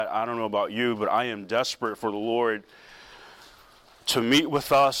I don't know about you, but I am desperate for the Lord to meet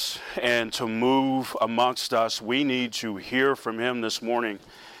with us and to move amongst us. We need to hear from him this morning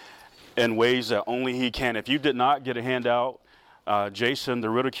in ways that only he can. If you did not get a handout, Jason, the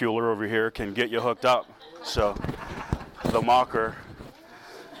ridiculer over here, can get you hooked up. So, the mocker,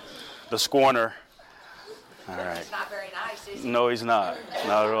 the scorner. All right. He's not very nice, is he? No, he's not.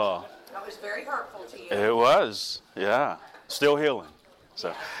 Not at all. That was very hurtful to you. It was. Yeah. Still healing.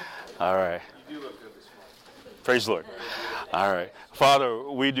 So, all right. You do look good this morning. Praise the Lord. All right. Father,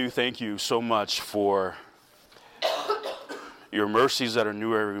 we do thank you so much for your mercies that are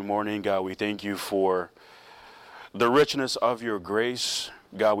new every morning. God, we thank you for the richness of your grace.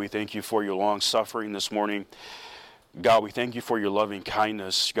 God, we thank you for your long suffering this morning. God, we thank you for your loving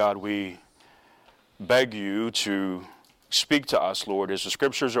kindness. God, we beg you to speak to us, Lord, as the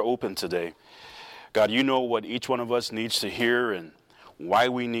scriptures are open today. God, you know what each one of us needs to hear and why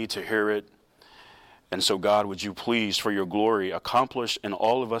we need to hear it. And so, God, would you please, for your glory, accomplish in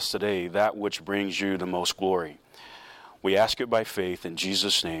all of us today that which brings you the most glory. We ask it by faith in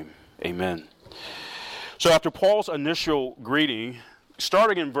Jesus' name. Amen. So after Paul's initial greeting,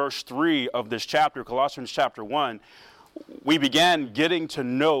 starting in verse 3 of this chapter, Colossians chapter 1, we began getting to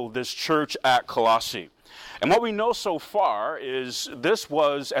know this church at Colossae. And what we know so far is this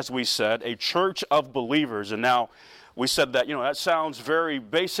was, as we said, a church of believers. And now we said that, that sounds very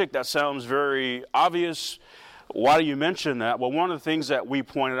basic, that sounds very obvious. Why do you mention that? Well, one of the things that we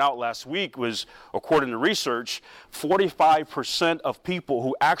pointed out last week was, according to research, 45% of people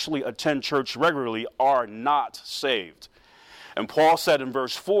who actually attend church regularly are not saved. And Paul said in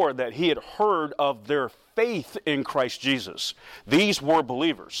verse 4 that he had heard of their faith in Christ Jesus. These were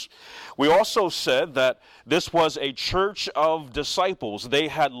believers. We also said that this was a church of disciples. They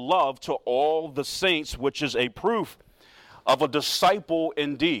had love to all the saints, which is a proof of a disciple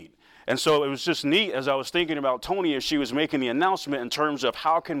indeed. And so it was just neat as I was thinking about Tony as she was making the announcement in terms of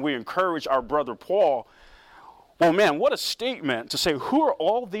how can we encourage our brother Paul. Well, man, what a statement to say, who are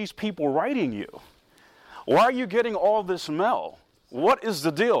all these people writing you? Why are you getting all this mail? What is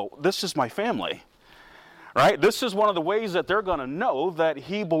the deal? This is my family, right? This is one of the ways that they're going to know that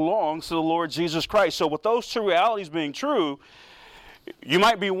he belongs to the Lord Jesus Christ. So with those two realities being true, you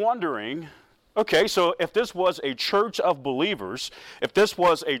might be wondering, okay, so if this was a church of believers, if this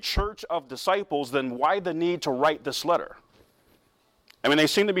was a church of disciples, then why the need to write this letter? I mean, they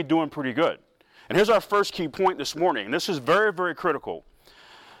seem to be doing pretty good. And here's our first key point this morning. And this is very, very critical.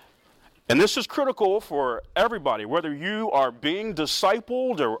 And this is critical for everybody, whether you are being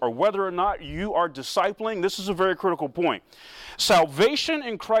discipled or whether or not you are discipling. This is a very critical point. Salvation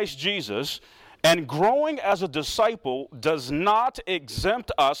in Christ Jesus and growing as a disciple does not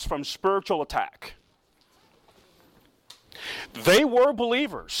exempt us from spiritual attack. They were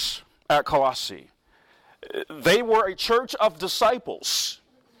believers at Colossae. They were a church of disciples.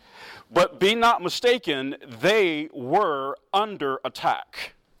 But be not mistaken, they were under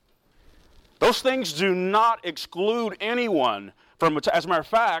attack. Those things do not exclude anyone from attack. As a matter of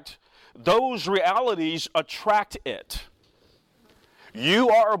fact, those realities attract it. You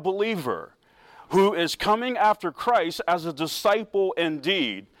are a believer who is coming after Christ as a disciple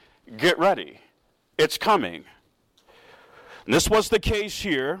indeed. Get ready. It's coming. And this was the case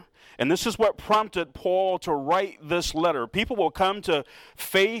here, and this is what prompted Paul to write this letter. People will come to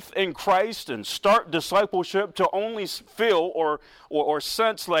faith in Christ and start discipleship to only feel or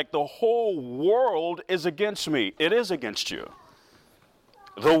sense like the whole world is against me. It is against you.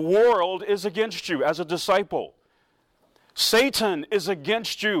 The world is against you as a disciple. Satan is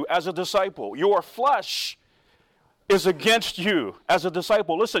against you as a disciple. Your flesh is against you as a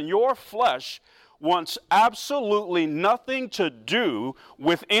disciple. Listen, your flesh wants absolutely nothing to do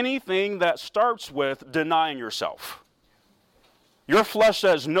with anything that starts with denying yourself. Your flesh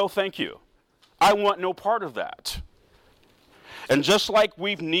says, no, thank you. I want no part of that. And just like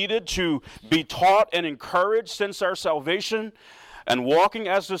we've needed to be taught and encouraged since our salvation and walking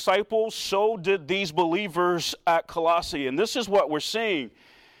as disciples, so did these believers at Colossae. And this is what we're seeing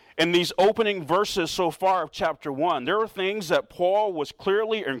in these opening verses so far of chapter 1. There are things that Paul was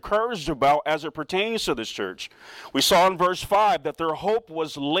clearly encouraged about as it pertains to this church. We saw in verse 5 that their hope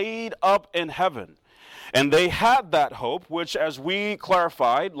was laid up in heaven. And they had that hope, which, as we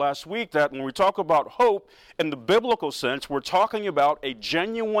clarified last week, that when we talk about hope in the biblical sense, we're talking about a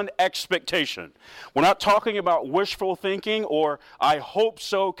genuine expectation. We're not talking about wishful thinking or I hope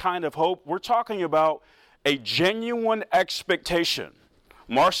so kind of hope. We're talking about a genuine expectation.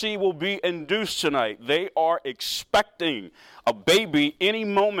 Marcy will be induced tonight. They are expecting a baby any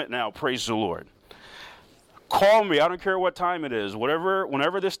moment now, praise the Lord. Call me. I don't care what time it is.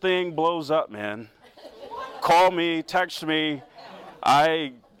 Whenever this thing blows up, man, call me, text me.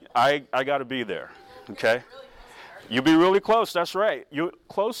 I got to be there. Okay? You'll be really close. That's right. You're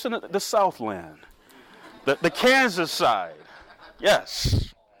close in the Southland, the Kansas side.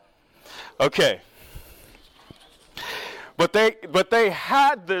 Yes. Okay. But they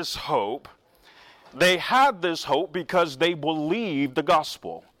had this hope. They had this hope because they believed the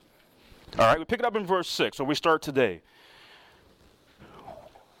gospel. All right, we pick it up in verse 6, where we start today.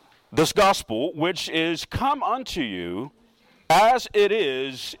 This gospel, which is come unto you as it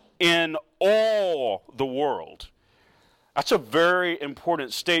is in all the world. That's a very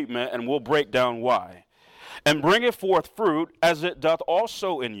important statement, and we'll break down why. And bringeth forth fruit, as it doth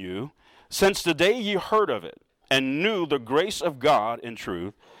also in you, since the day ye heard of it, and knew the grace of God in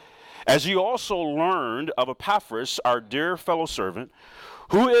truth, as ye also learned of Epaphras, our dear fellow servant,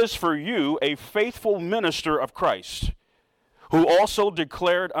 who is for you a faithful minister of Christ, who also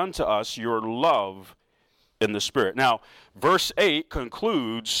declared unto us your love in the Spirit. Now, verse 8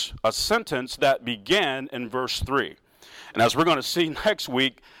 concludes a sentence that began in verse 3. And as we're going to see next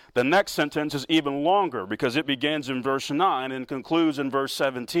week, the next sentence is even longer because it begins in verse 9 and concludes in verse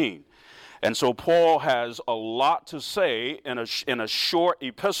 17. And so Paul has a lot to say in a short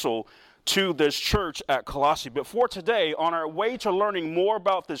epistle to this church at Colossae. But for today, on our way to learning more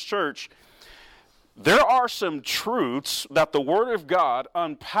about this church, there are some truths that the Word of God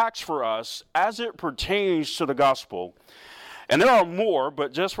unpacks for us as it pertains to the gospel. And there are more,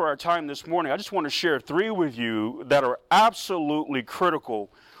 but just for our time this morning, I just want to share 3 with you that are absolutely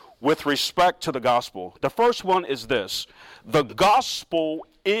critical with respect to the gospel. The first one is this: the gospel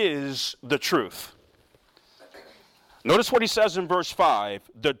is the truth. Notice what he says in verse 5,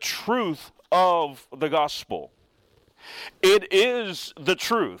 the truth of the gospel. It is the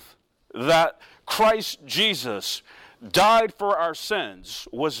truth that Christ Jesus died for our sins,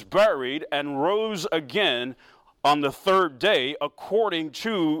 was buried, and rose again on the 3rd day according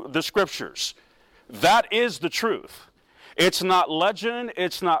to the Scriptures. That is the truth. It's not legend,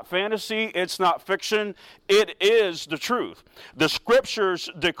 it's not fantasy, it's not fiction. It is the truth. The Scriptures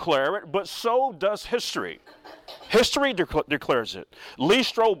declare it, but so does history. History declares it. Lee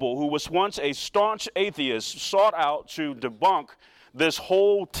Strobel, who was once a staunch atheist, sought out to debunk this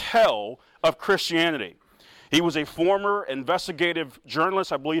whole tale of Christianity. He was a former investigative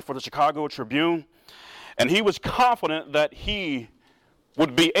journalist, I believe, for the Chicago Tribune, and he was confident that he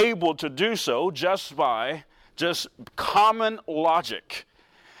would be able to do so just by common logic.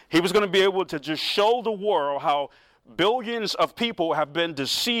 He was going to be able to just show the world how billions of people have been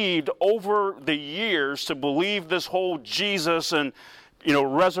deceived over the years to believe this whole Jesus and,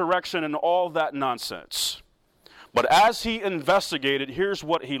 resurrection and all that nonsense. But as he investigated, here's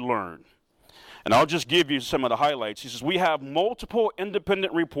what he learned. And I'll just give you some of the highlights. He says, we have multiple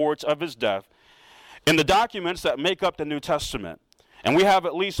independent reports of his death in the documents that make up the New Testament. And we have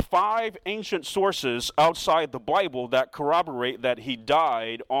at least 5 ancient sources outside the Bible that corroborate that he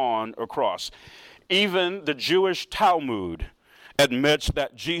died on a cross. Even the Jewish Talmud admits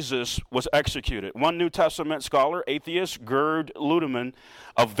that Jesus was executed. One New Testament scholar, atheist, Gerd Ludemann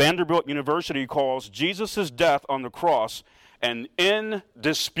of Vanderbilt University, calls Jesus' death on the cross an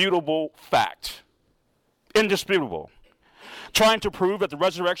indisputable fact. Indisputable. Trying to prove that the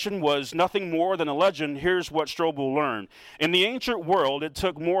resurrection was nothing more than a legend, here's what Strobel learned. In the ancient world, it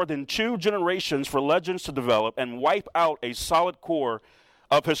took more than 2 generations for legends to develop and wipe out a solid core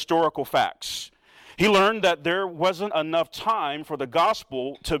of historical facts. He learned that there wasn't enough time for the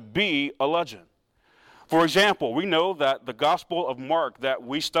gospel to be a legend. For example, we know that the Gospel of Mark that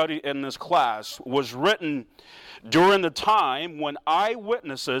we studied in this class was written during the time when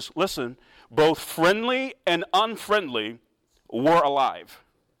eyewitnesses, listen, both friendly and unfriendly, were alive.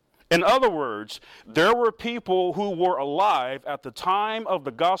 In other words, there were people who were alive at the time of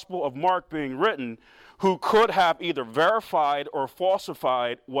the Gospel of Mark being written who could have either verified or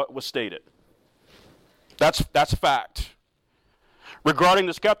falsified what was stated. That's fact. Regarding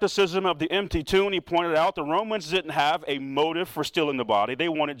the skepticism of the empty tomb, he pointed out the Romans didn't have a motive for stealing the body. They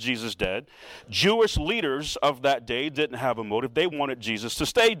wanted Jesus dead. Jewish leaders of that day didn't have a motive. They wanted Jesus to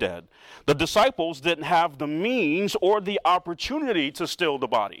stay dead. The disciples didn't have the means or the opportunity to steal the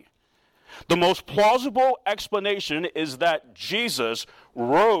body. The most plausible explanation is that Jesus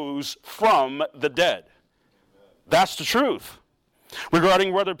rose from the dead. That's the truth.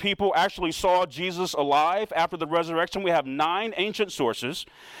 Regarding whether people actually saw Jesus alive after the resurrection, we have 9 ancient sources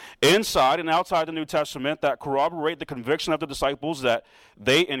inside and outside the New Testament that corroborate the conviction of the disciples that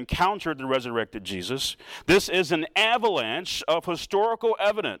they encountered the resurrected Jesus. This is an avalanche of historical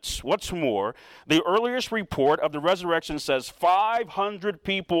evidence. What's more, the earliest report of the resurrection says 500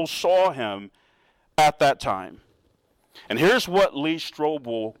 people saw him at that time. And here's what Lee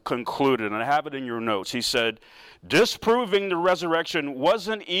Strobel concluded, and I have it in your notes. He said, disproving the resurrection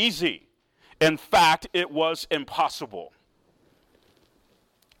wasn't easy. In fact, it was impossible.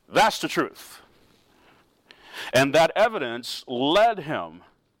 That's the truth. And that evidence led him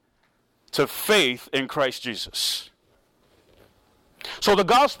to faith in Christ Jesus. So the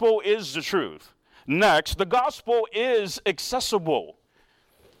gospel is the truth. Next, the gospel is accessible.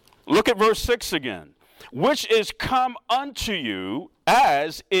 Look at verse 6 again. Which is come unto you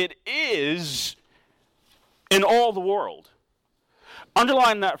as it is in all the world.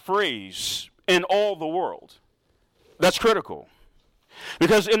 Underline that phrase, in all the world. That's critical.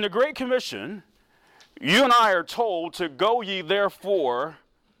 Because in the Great Commission, you and I are told to go ye therefore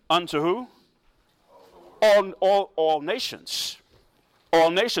unto who? All nations. All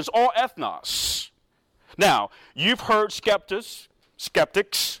nations, all ethnos. Now, you've heard skeptics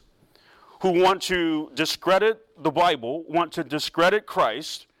who want to discredit the Bible, want to discredit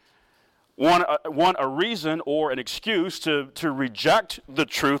Christ, want a reason or an excuse to reject the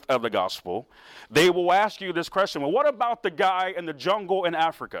truth of the gospel. They will ask you this question, well, what about the guy in the jungle in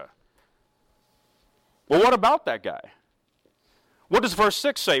Africa? Well, what about that guy? What does verse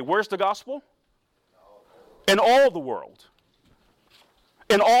 6 say? Where's the gospel? In all the world.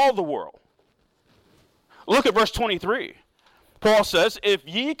 In all the world. Look at verse 23. Paul says, if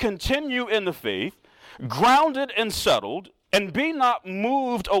ye continue in the faith, grounded and settled, and be not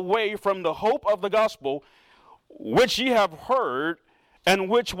moved away from the hope of the gospel, which ye have heard, and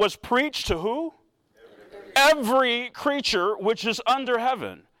which was preached to who? Every creature which is under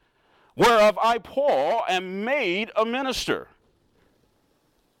heaven, whereof I, Paul, am made a minister.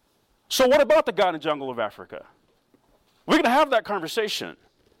 So what about the guy in the jungle of Africa? We're going to have that conversation.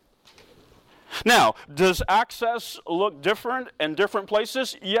 Now, does access look different in different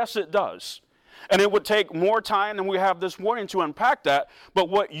places? Yes, it does. And it would take more time than we have this morning to unpack that. But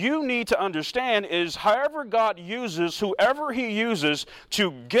what you need to understand is however God uses, whoever he uses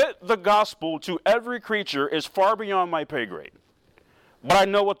to get the gospel to every creature is far beyond my pay grade. But I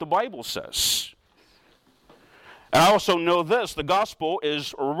know what the Bible says. And I also know this, the gospel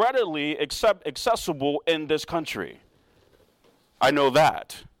is readily accessible in this country. I know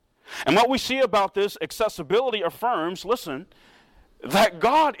that. And what we see about this accessibility affirms, listen, that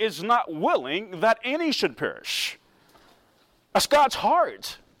God is not willing that any should perish. That's God's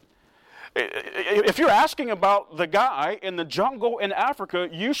heart. If you're asking about the guy in the jungle in Africa,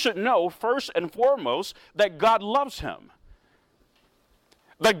 you should know first and foremost that God loves him.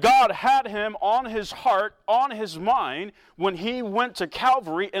 That God had him on his heart, on his mind, when he went to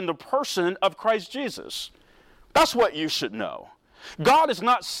Calvary in the person of Christ Jesus. That's what you should know. God is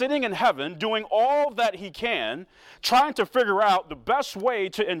not sitting in heaven doing all that he can, trying to figure out the best way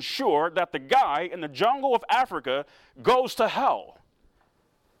to ensure that the guy in the jungle of Africa goes to hell.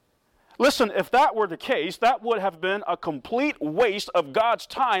 Listen, if that were the case, that would have been a complete waste of God's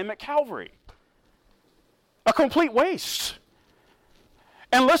time at Calvary. A complete waste.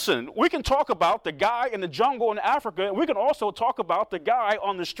 And listen, we can talk about the guy in the jungle in Africa, and we can also talk about the guy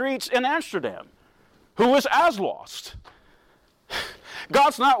on the streets in Amsterdam who is as lost.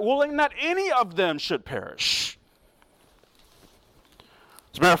 God's not willing that any of them should perish.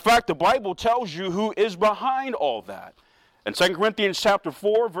 As a matter of fact, the Bible tells you who is behind all that. In 2 Corinthians chapter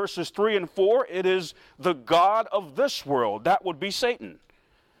 4, verses 3 and 4, it is the god of this world. That would be Satan.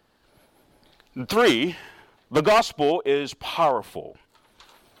 3, the gospel is powerful.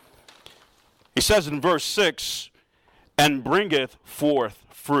 He says in verse 6, and bringeth forth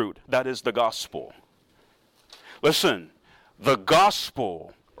fruit. That is the gospel. Listen, the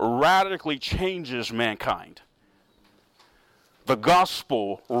gospel radically changes mankind. The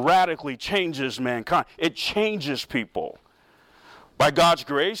gospel radically changes mankind. It changes people. By God's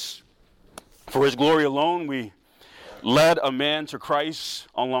grace, for his glory alone, we led a man to Christ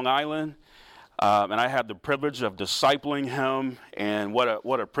on Long Island. And I had the privilege of discipling him, and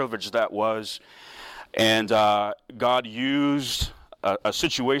what a privilege that was. And God used a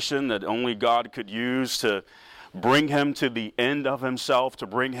situation that only God could use to bring him to the end of himself, to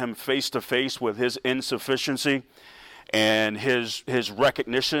bring him face to face with his insufficiency and his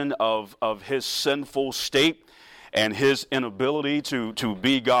recognition of his sinful state and his inability to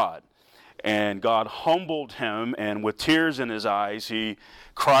be God. And God humbled him, and with tears in his eyes, he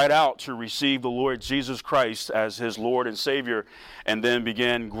cried out to receive the Lord Jesus Christ as his Lord and Savior, and then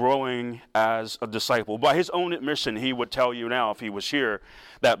began growing as a disciple. By his own admission, he would tell you now, if he was here,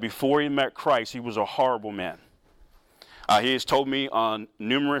 that before he met Christ, he was a horrible man. He has told me on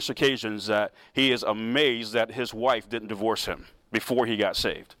numerous occasions that he is amazed that his wife didn't divorce him before he got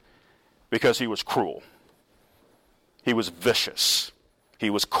saved, because he was cruel. He was vicious. He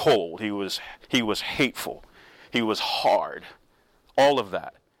was cold. He was hateful. He was hard. All of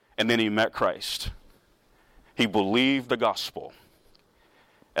that. And then he met Christ. He believed the gospel.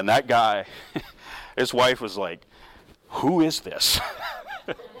 And that guy, his wife was like, who is this?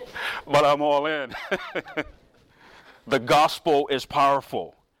 But I'm all in. The gospel is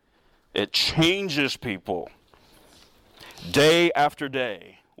powerful. It changes people. Day after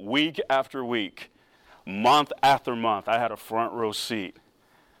day, week after week, month after month, I had a front row seat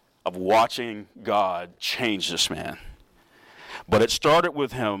of watching God change this man. But it started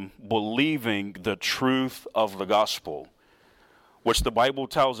with him believing the truth of the gospel, which the Bible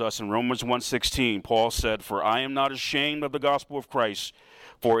tells us in Romans 1:16. Paul said, "For I am not ashamed of the gospel of Christ,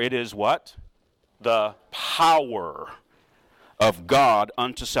 for it is" what? "The power of God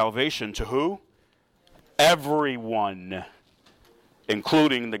unto salvation." To who? Everyone,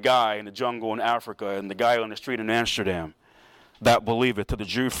 including the guy in the jungle in Africa and the guy on the street in Amsterdam that believe it, to the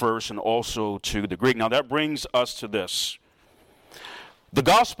Jew first and also to the Greek. Now that brings us to this. The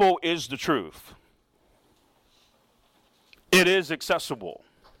gospel is the truth. It is accessible.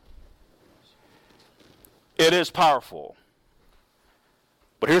 It is powerful.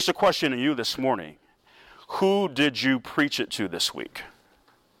 But here's the question to you this morning. Who did you preach it to this week?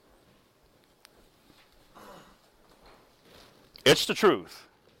 It's the truth.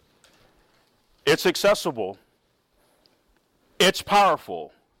 It's accessible. It's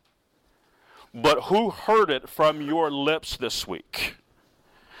powerful. But who heard it from your lips this week?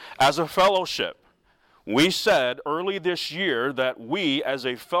 As a fellowship, we said early this year that we as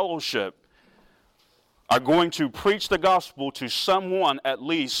a fellowship are going to preach the gospel to someone at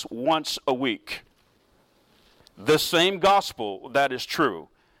least once a week. The same gospel that is true,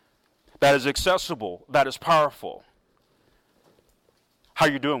 that is accessible, that is powerful. How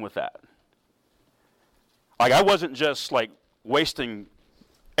are you doing with that? Like, I wasn't just like wasting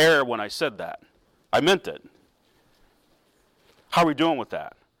air when I said that. I meant it. How are we doing with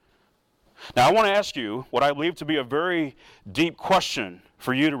that? Now, I want to ask you what I believe to be a very deep question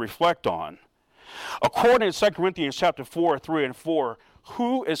for you to reflect on. According to 2 Corinthians chapter 4, 3 and 4,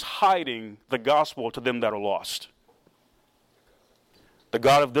 who is hiding the gospel to them that are lost? The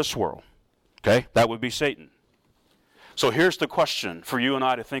God of this world. Okay? That would be Satan. So here's the question for you and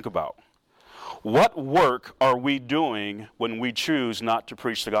I to think about. What work are we doing when we choose not to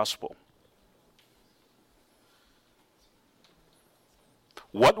preach the gospel?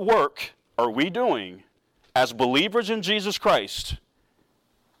 What work are we doing as believers in Jesus Christ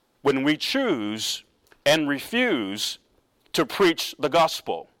when we choose and refuse to preach the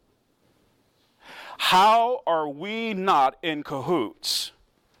gospel? How are we not in cahoots?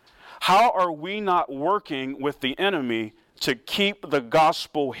 How are we not working with the enemy to keep the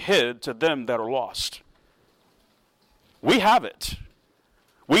gospel hid to them that are lost? We have it.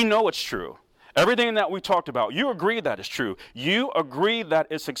 We know it's true. Everything that we talked about, you agree that is true. You agree that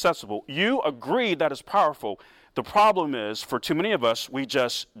it's accessible. You agree that it's powerful. The problem is, for too many of us, we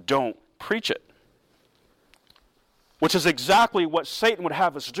just don't preach it, which is exactly what Satan would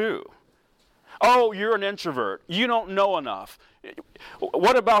have us do. Oh, you're an introvert. You don't know enough.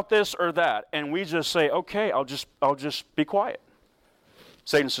 What about this or that? And we just say, okay, I'll just be quiet.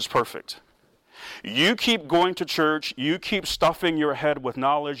 Satan says, perfect. You keep going to church. You keep stuffing your head with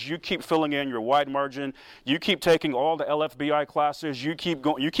knowledge. You keep filling in your wide margin. You keep taking all the LFBI classes. You keep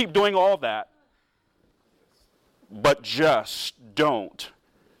doing all that. But just don't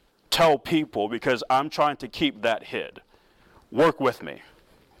tell people, because I'm trying to keep that hid. Work with me.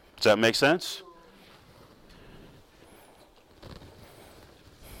 Does that make sense?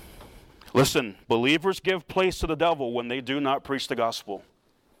 Listen, believers give place to the devil when they do not preach the gospel.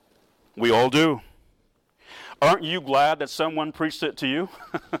 We all do. Aren't you glad that someone preached it to you?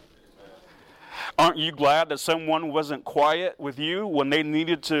 Aren't you glad that someone wasn't quiet with you when they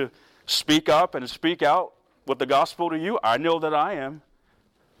needed to speak up and speak out with the gospel to you? I know that I am.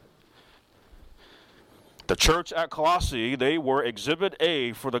 The church at Colossae, they were exhibit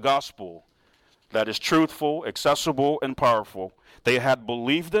A for the gospel that is truthful, accessible, and powerful. They had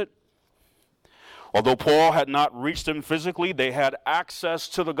believed it. Although Paul had not reached them physically, they had access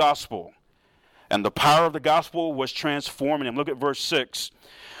to the gospel. And the power of the gospel was transforming him. Look at verse 6.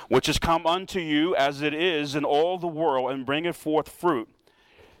 Which is come unto you as it is in all the world, and bringeth forth fruit,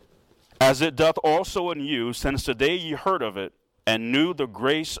 as it doth also in you, since the day ye heard of it, and knew the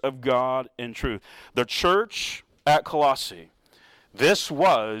grace of God in truth. The church at Colossae, this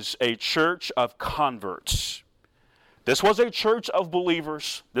was a church of converts. This was a church of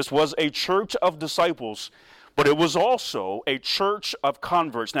believers. This was a church of disciples. But it was also a church of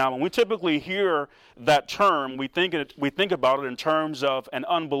converts. Now, when we typically hear that term, we think about it in terms of an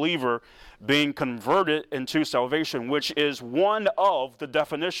unbeliever being converted into salvation, which is one of the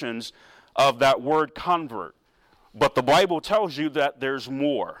definitions of that word convert. But the Bible tells you that there's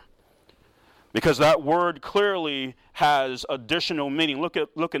more, because that word clearly has additional meaning. Look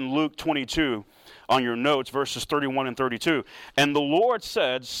in Luke 22 on your notes, verses 31 and 32. And the Lord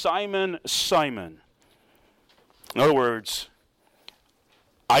said, Simon, Simon. In other words,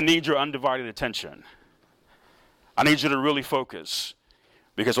 I need your undivided attention. I need you to really focus,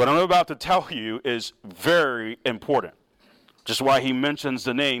 because what I'm about to tell you is very important. Just why he mentions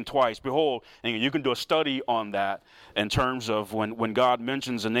the name twice. Behold, and you can do a study on that in terms of when God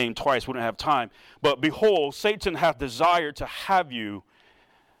mentions the name twice. We don't have time. But behold, Satan hath desired to have you,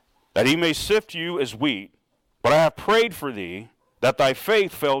 that he may sift you as wheat. But I have prayed for thee, that thy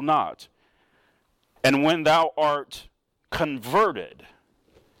faith fail not. And when thou art converted,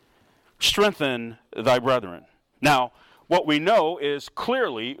 strengthen thy brethren. Now, what we know is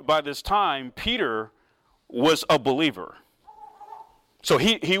clearly by this time, Peter was a believer. So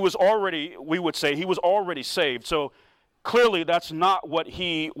he was already, we would say, he was already saved. So clearly that's not what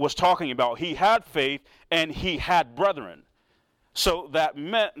he was talking about. He had faith and he had brethren. So that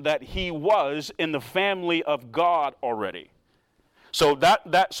meant that he was in the family of God already. So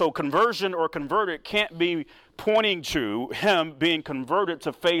so conversion or converted can't be pointing to him being converted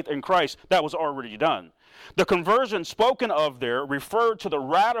to faith in Christ. That was already done. The conversion spoken of there referred to the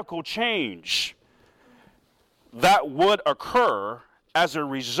radical change that would occur as a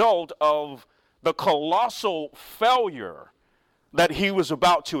result of the colossal failure that he was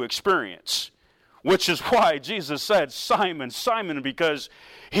about to experience. Which is why Jesus said, Simon, Simon, because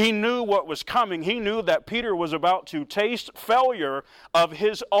he knew what was coming. He knew that Peter was about to taste failure of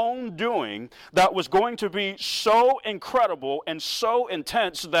his own doing that was going to be so incredible and so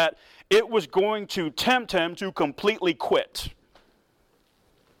intense that it was going to tempt him to completely quit.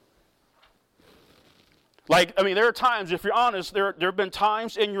 There are times, if you're honest, there have been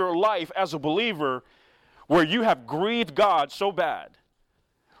times in your life as a believer where you have grieved God so bad,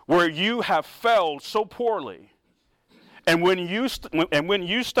 where you have failed so poorly, and when you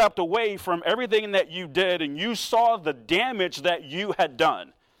stepped away from everything that you did and you saw the damage that you had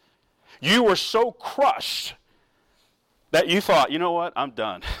done, you were so crushed that you thought, you know what, I'm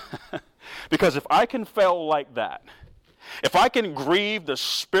done. Because if I can fail like that, if I can grieve the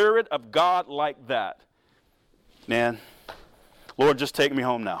Spirit of God like that, man, Lord, just take me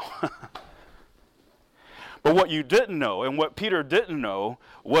home now. But what you didn't know, and what Peter didn't know,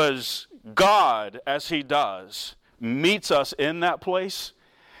 was God, as he does, meets us in that place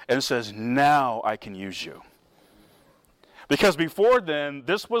and says, now I can use you. Because before then,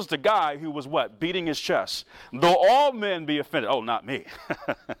 this was the guy who was what? Beating his chest. Though all men be offended. Oh, not me.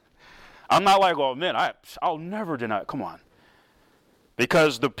 I'm not like all men. I'll never deny it. Come on.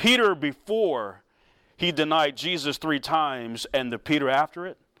 Because the Peter before he denied Jesus 3 times and the Peter after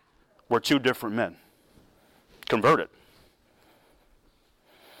it were two different men. Converted.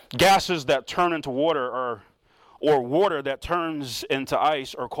 Gases that turn into water or water that turns into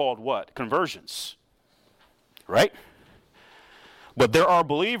ice are called what? Conversions. Right? But there are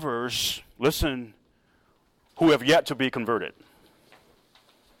believers, listen, who have yet to be converted.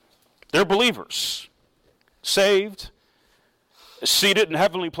 They're believers, saved, seated in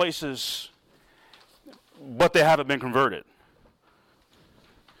heavenly places, but they haven't been converted.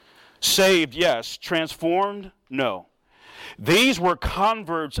 Saved, yes. Transformed, no. These were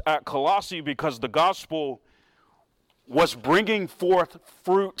converts at Colossae because the gospel was bringing forth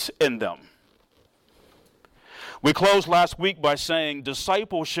fruit in them. We closed last week by saying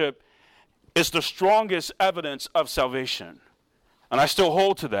discipleship is the strongest evidence of salvation. And I still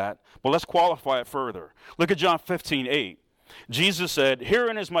hold to that, but let's qualify it further. Look at John 15:8. Jesus said,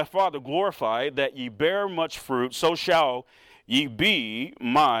 herein is my Father glorified, that ye bear much fruit, so shall ye be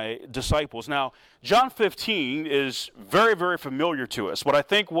my disciples. Now, John 15 is very, very familiar to us, but I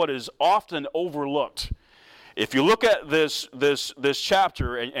think what is often overlooked, if you look at this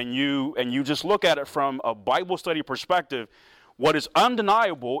chapter and you just look at it from a Bible study perspective, what is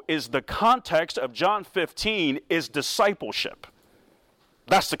undeniable is the context of John 15 is discipleship.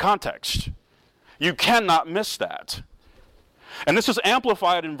 That's the context. You cannot miss that. And this is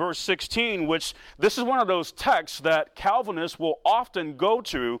amplified in verse 16, which this is one of those texts that Calvinists will often go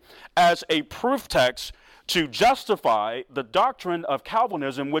to as a proof text to justify the doctrine of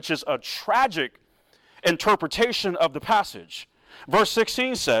Calvinism, which is a tragic interpretation of the passage. Verse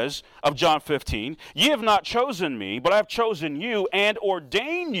 16 says of John 15, "Ye have not chosen me, but I have chosen you and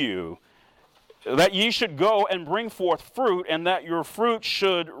ordained you that ye should go and bring forth fruit, and that your fruit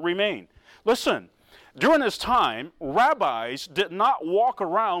should remain." Listen, during this time, rabbis did not walk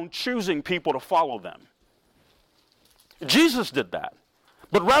around choosing people to follow them. Jesus did that,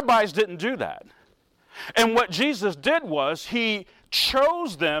 but rabbis didn't do that. And what Jesus did was he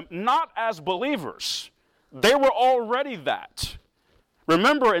chose them not as believers. They were already that.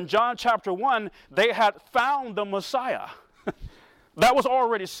 Remember in John chapter 1, they had found the Messiah. That was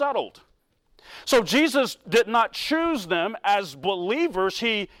already settled. So Jesus did not choose them as believers.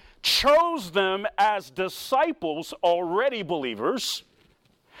 He chose them as disciples, already believers.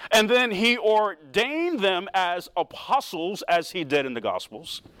 And then he ordained them as apostles, as he did in the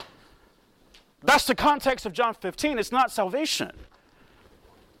Gospels. That's the context of John 15. It's not salvation.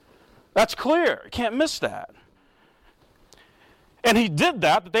 That's clear. You can't miss that. And he did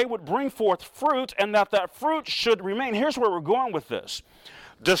that they would bring forth fruit, and that fruit should remain. Here's where we're going with this.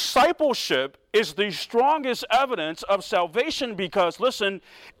 Discipleship is the strongest evidence of salvation because, listen,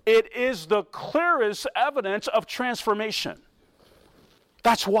 it is the clearest evidence of transformation.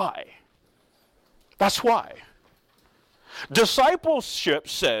 That's why. That's why. Discipleship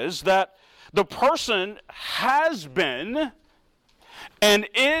says that the person has been and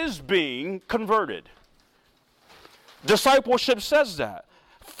is being converted. Discipleship says that.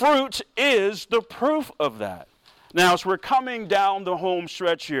 Fruit is the proof of that. Now, as we're coming down the home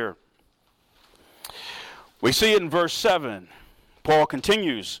stretch here, we see it in verse 7. Paul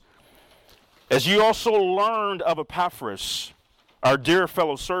continues, "As you also learned of Epaphras, our dear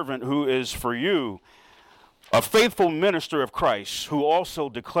fellow servant, who is for you a faithful minister of Christ, who also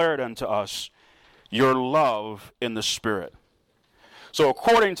declared unto us your love in the Spirit." So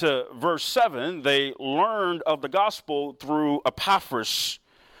according to verse 7, they learned of the gospel through Epaphras,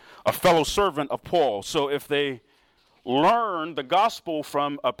 a fellow servant of Paul. So if they learned the gospel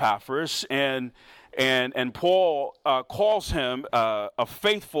from Epaphras, and Paul calls him a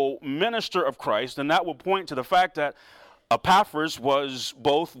faithful minister of Christ, then that will point to the fact that Epaphras was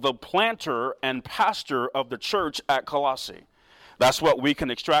both the planter and pastor of the church at Colossae. That's what we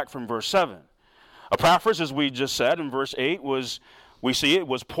can extract from verse 7. Epaphras, as we just said in verse 8, was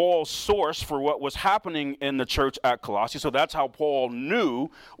Paul's source for what was happening in the church at Colossae. So that's how Paul knew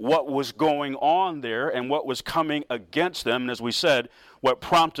what was going on there and what was coming against them. And as we said, what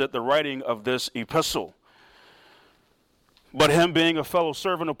prompted the writing of this epistle. But him being a fellow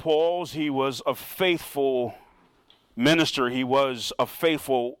servant of Paul's, he was a faithful minister. He was a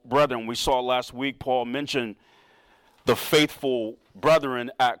faithful brethren. We saw last week Paul mentioned the faithful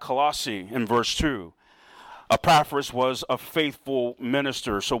brethren at Colossae in verse 2. Epaphras was a faithful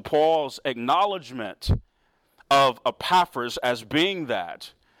minister. So Paul's acknowledgement of Epaphras as being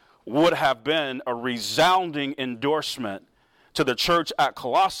that would have been a resounding endorsement to the church at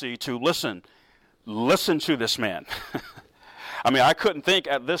Colossae to listen to this man. I mean, I couldn't think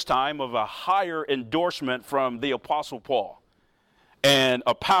at this time of a higher endorsement from the Apostle Paul. And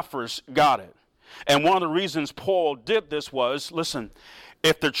Epaphras got it. And one of the reasons Paul did this was, listen,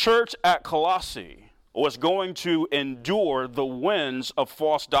 if the church at Colossae was going to endure the winds of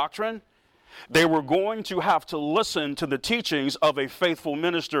false doctrine, they were going to have to listen to the teachings of a faithful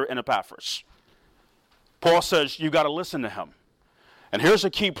minister in Epaphras. Paul says you got to listen to him. And here's a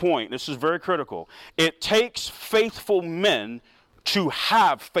key point. This is very critical. It takes faithful men to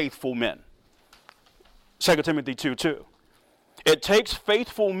have faithful men. 2 Timothy 2:2. It takes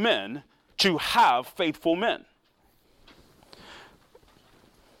faithful men to have faithful men.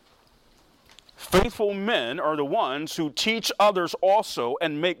 Faithful men are the ones who teach others also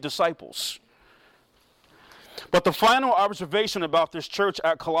and make disciples. But the final observation about this church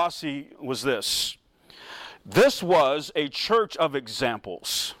at Colossae was this. This was a church of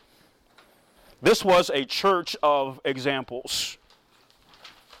examples. This was a church of examples.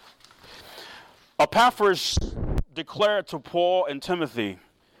 Epaphras declared to Paul and Timothy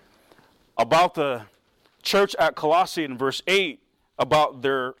about the church at Colossae in verse 8, about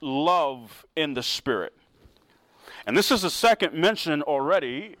their love in the Spirit. And this is the second mention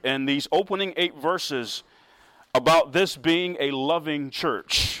already in these opening 8 verses about this being a loving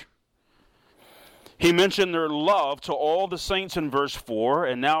church. He mentioned their love to all the saints in verse 4,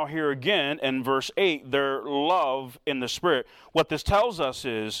 and now here again in verse 8, their love in the Spirit. What this tells us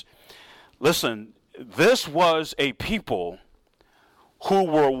is Listen, this was a people who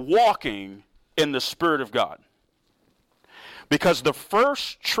were walking in the Spirit of God. Because the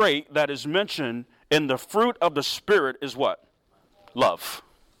first trait that is mentioned in the fruit of the Spirit is what? Love.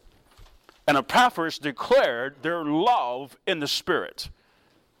 And Epaphras declared their love in the Spirit.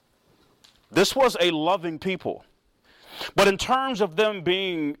 This was a loving people. But in terms of them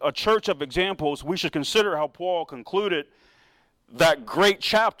being a church of examples, we should consider how Paul concluded that great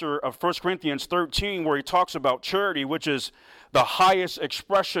chapter of 1 Corinthians 13 where he talks about charity, which is the highest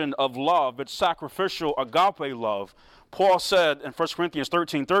expression of love. It's sacrificial agape love. Paul said in 1 Corinthians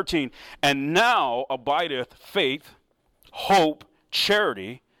 13:13, and now abideth faith, hope,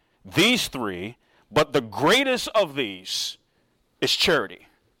 charity, these three, but the greatest of these is charity.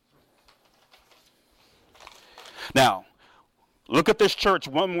 Now, look at this church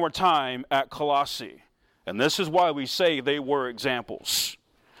one more time at Colossae. And this is why we say they were examples.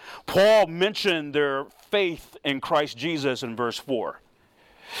 Paul mentioned their faith in Christ Jesus in verse 4.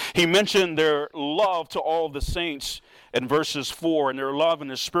 He mentioned their love to all the saints in verses 4 and their love in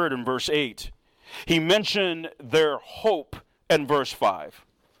the Spirit in verse 8. He mentioned their hope in verse 5.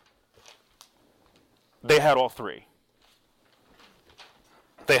 They had all three.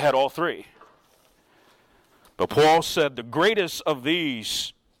 They had all three. But Paul said the greatest of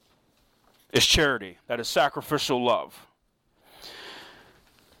these is charity, that is sacrificial love.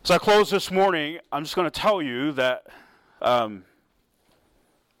 As I close this morning, I'm just going to tell you that,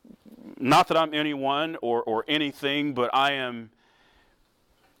 not that I'm anyone or anything, but I am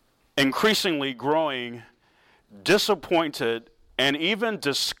increasingly growing disappointed and even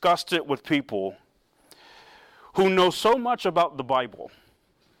disgusted with people who know so much about the Bible.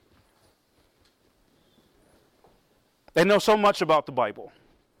 They know so much about the Bible.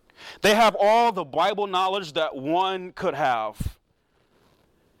 They have all the Bible knowledge that one could have,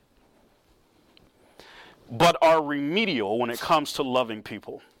 but are remedial when it comes to loving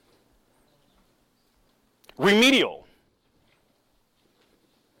people. Remedial.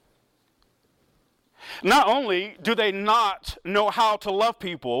 Not only do they not know how to love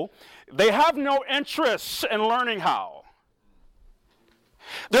people, they have no interest in learning how.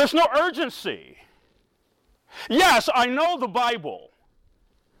 There's no urgency. Yes, I know the Bible.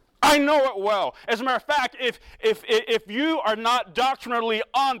 I know it well. As a matter of fact, if you are not doctrinally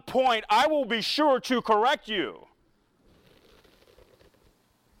on point, I will be sure to correct you.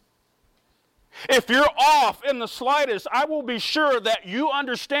 If you're off in the slightest, I will be sure that you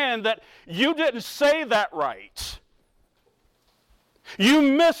understand that you didn't say that right. You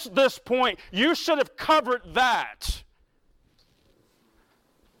missed this point. You should have covered that.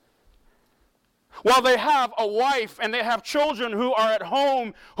 While they have a wife and they have children who are at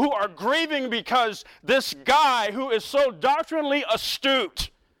home who are grieving because this guy who is so doctrinally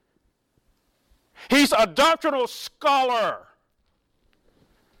astute, he's a doctrinal scholar,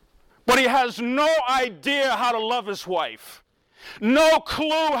 but he has no idea how to love his wife, no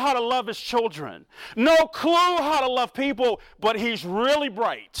clue how to love his children, no clue how to love people, but he's really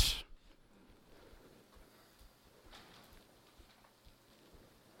bright.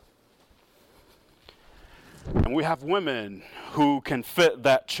 And we have women who can fit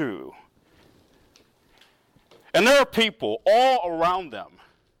that too. And there are people all around them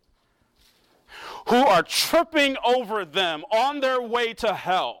who are tripping over them on their way to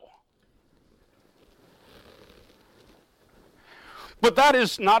hell. But that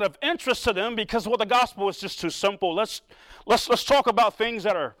is not of interest to them because, well, the gospel is just too simple. Let's talk about things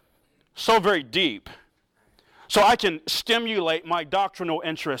that are so very deep so I can stimulate my doctrinal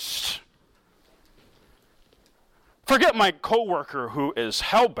interests. Forget my coworker who is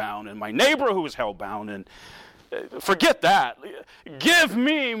hellbound and my neighbor who is hellbound, and forget that. Give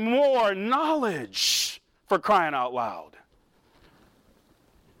me more knowledge, for crying out loud.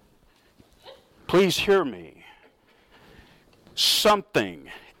 Please hear me. Something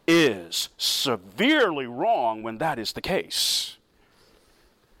is severely wrong when that is the case.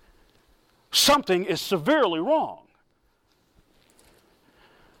 Something is severely wrong.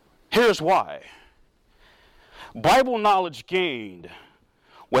 Here's why. Bible knowledge gained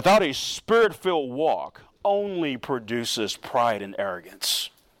without a Spirit-filled walk only produces pride and arrogance.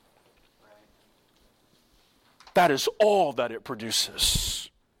 That is all that it produces.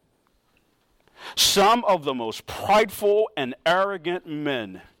 Some of the most prideful and arrogant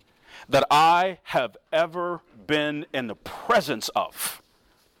men that I have ever been in the presence of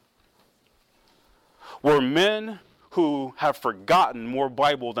were men who have forgotten more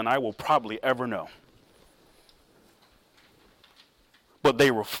Bible than I will probably ever know. But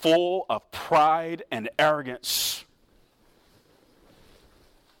they were full of pride and arrogance.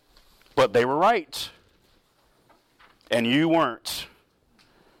 But they were right. And you weren't.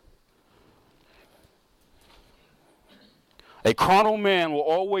 A carnal man will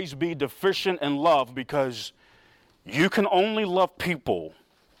always be deficient in love because you can only love people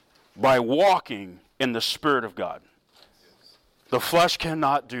by walking in the Spirit of God. The flesh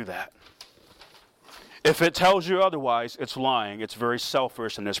cannot do that. If it tells you otherwise, it's lying. It's very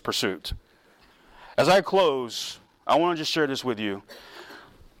selfish in its pursuit. As I close, I want to just share this with you.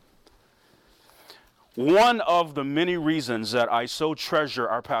 One of the many reasons that I so treasure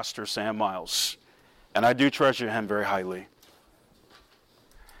our pastor, Sam Miles, and I do treasure him very highly,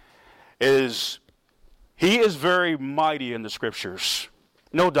 is he is very mighty in the scriptures.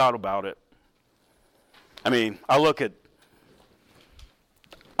 No doubt about it. I mean, I look at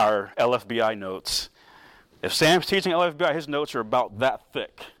our LFBI notes. If Sam's teaching LFBI, his notes are about that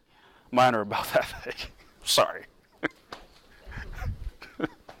thick. Mine are about that thick. Sorry.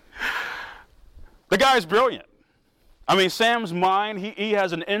 The guy's brilliant. I mean, Sam's mind, he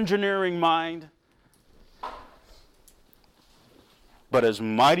has an engineering mind. But as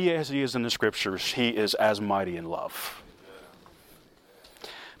mighty as he is in the scriptures, he is as mighty in love.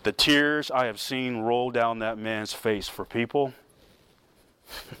 The tears I have seen roll down that man's face for people.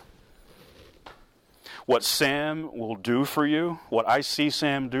 What Sam will do for you, what I see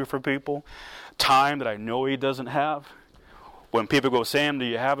Sam do for people, time that I know he doesn't have. When people go, Sam, do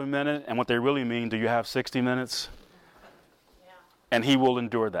you have a minute? And what they really mean, do you have 60 minutes? Yeah. And he will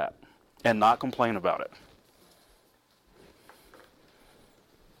endure that and not complain about it.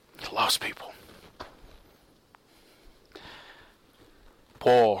 He loves people.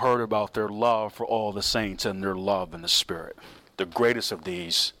 Paul heard about their love for all the saints and their love in the Spirit. The greatest of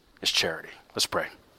these is charity. Let's pray.